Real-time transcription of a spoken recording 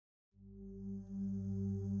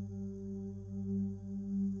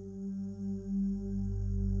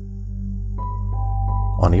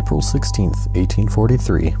On April 16,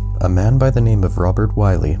 1843, a man by the name of Robert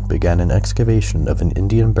Wiley began an excavation of an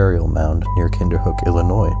Indian burial mound near Kinderhook,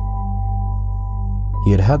 Illinois.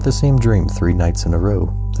 He had had the same dream 3 nights in a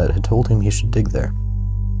row that had told him he should dig there.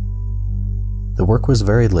 The work was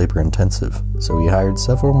very labor-intensive, so he hired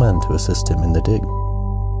several men to assist him in the dig.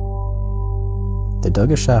 They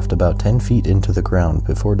dug a shaft about 10 feet into the ground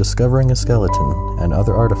before discovering a skeleton and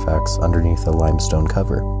other artifacts underneath a limestone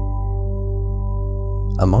cover.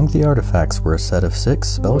 Among the artifacts were a set of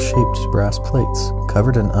 6 bell-shaped brass plates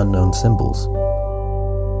covered in unknown symbols.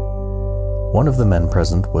 One of the men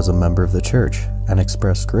present was a member of the church and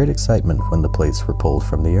expressed great excitement when the plates were pulled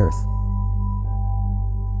from the earth.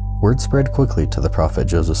 Word spread quickly to the prophet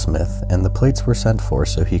Joseph Smith, and the plates were sent for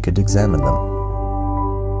so he could examine them.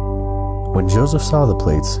 When Joseph saw the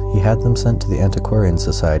plates, he had them sent to the antiquarian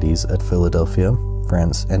societies at Philadelphia,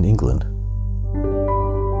 France, and England.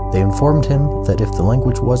 They informed him that if the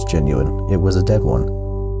language was genuine, it was a dead one,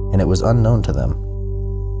 and it was unknown to them.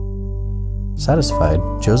 Satisfied,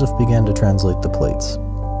 Joseph began to translate the plates.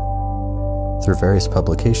 Through various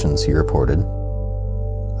publications, he reported,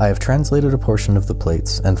 "I have translated a portion of the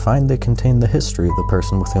plates and find they contain the history of the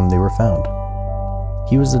person with whom they were found.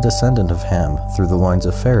 He was a descendant of Ham through the loins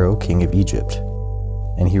of Pharaoh, king of Egypt,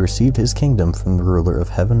 and he received his kingdom from the ruler of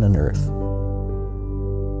heaven and earth."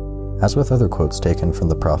 As with other quotes taken from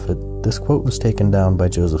the prophet, this quote was taken down by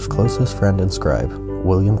Joseph's closest friend and scribe,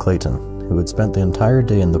 William Clayton, who had spent the entire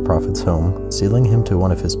day in the prophet's home, sealing him to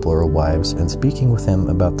one of his plural wives and speaking with him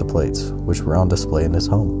about the plates, which were on display in his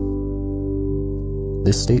home.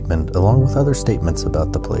 This statement, along with other statements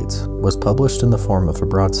about the plates, was published in the form of a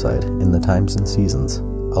broadside in the Times and Seasons,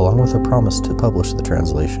 along with a promise to publish the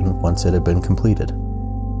translation once it had been completed.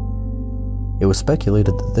 It was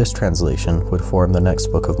speculated that this translation would form the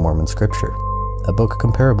next Book of Mormon scripture, a book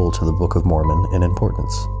comparable to the Book of Mormon in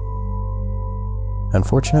importance.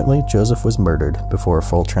 Unfortunately, Joseph was murdered before a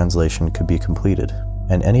full translation could be completed,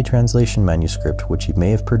 and any translation manuscript which he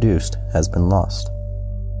may have produced has been lost.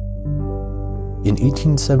 In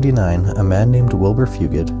 1879, a man named Wilbur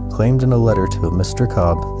Fugit claimed in a letter to a Mr.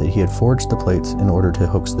 Cobb that he had forged the plates in order to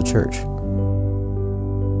hoax the church.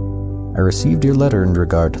 "I received your letter in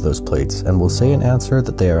regard to those plates, and will say in answer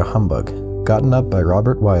that they are a humbug, gotten up by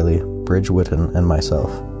Robert Wiley, Bridge Whitton, and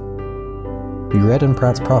myself. We read in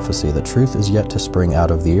Pratt's prophecy that truth is yet to spring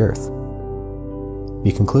out of the earth.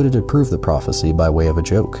 We concluded to prove the prophecy by way of a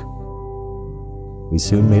joke. We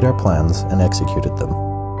soon made our plans and executed them.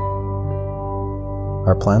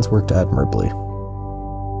 Our plans worked admirably."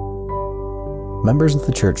 Members of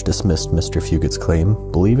the church dismissed Mr. Fugit's claim,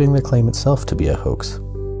 believing the claim itself to be a hoax.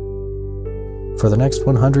 For the next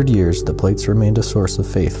 100 years, the plates remained a source of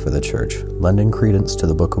faith for the church, lending credence to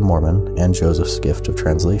the Book of Mormon and Joseph's gift of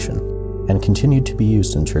translation, and continued to be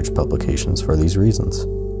used in church publications for these reasons.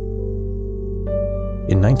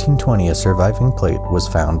 In 1920, a surviving plate was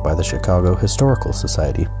found by the Chicago Historical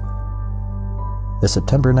Society. The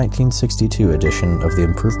September 1962 edition of the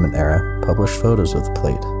Improvement Era published photos of the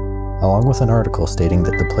plate, along with an article stating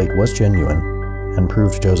that the plate was genuine and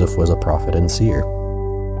proved Joseph was a prophet and seer.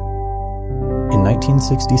 In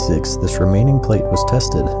 1966, this remaining plate was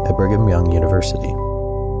tested at Brigham Young University,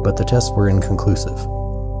 but the tests were inconclusive.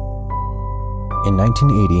 In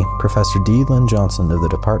 1980, Professor D. Lynn Johnson of the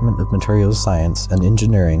Department of Materials Science and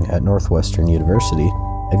Engineering at Northwestern University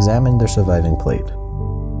examined their surviving plate.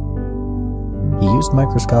 He used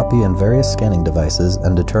microscopy and various scanning devices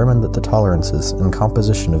and determined that the tolerances and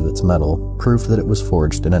composition of its metal proved that it was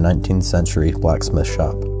forged in a 19th century blacksmith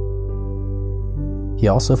shop. He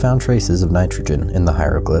also found traces of nitrogen in the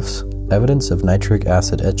hieroglyphs, evidence of nitric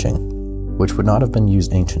acid etching, which would not have been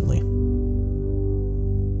used anciently.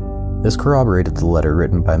 This corroborated the letter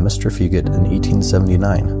written by Mr. Fugit in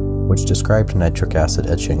 1879, which described nitric acid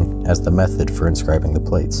etching as the method for inscribing the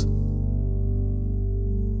plates.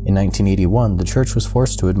 In 1981, the church was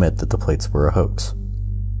forced to admit that the plates were a hoax.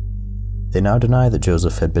 They now deny that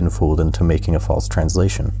Joseph had been fooled into making a false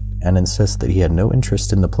translation, and insist that he had no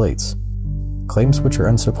interest in the plates, claims which are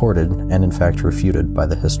unsupported and in fact refuted by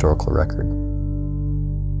the historical record.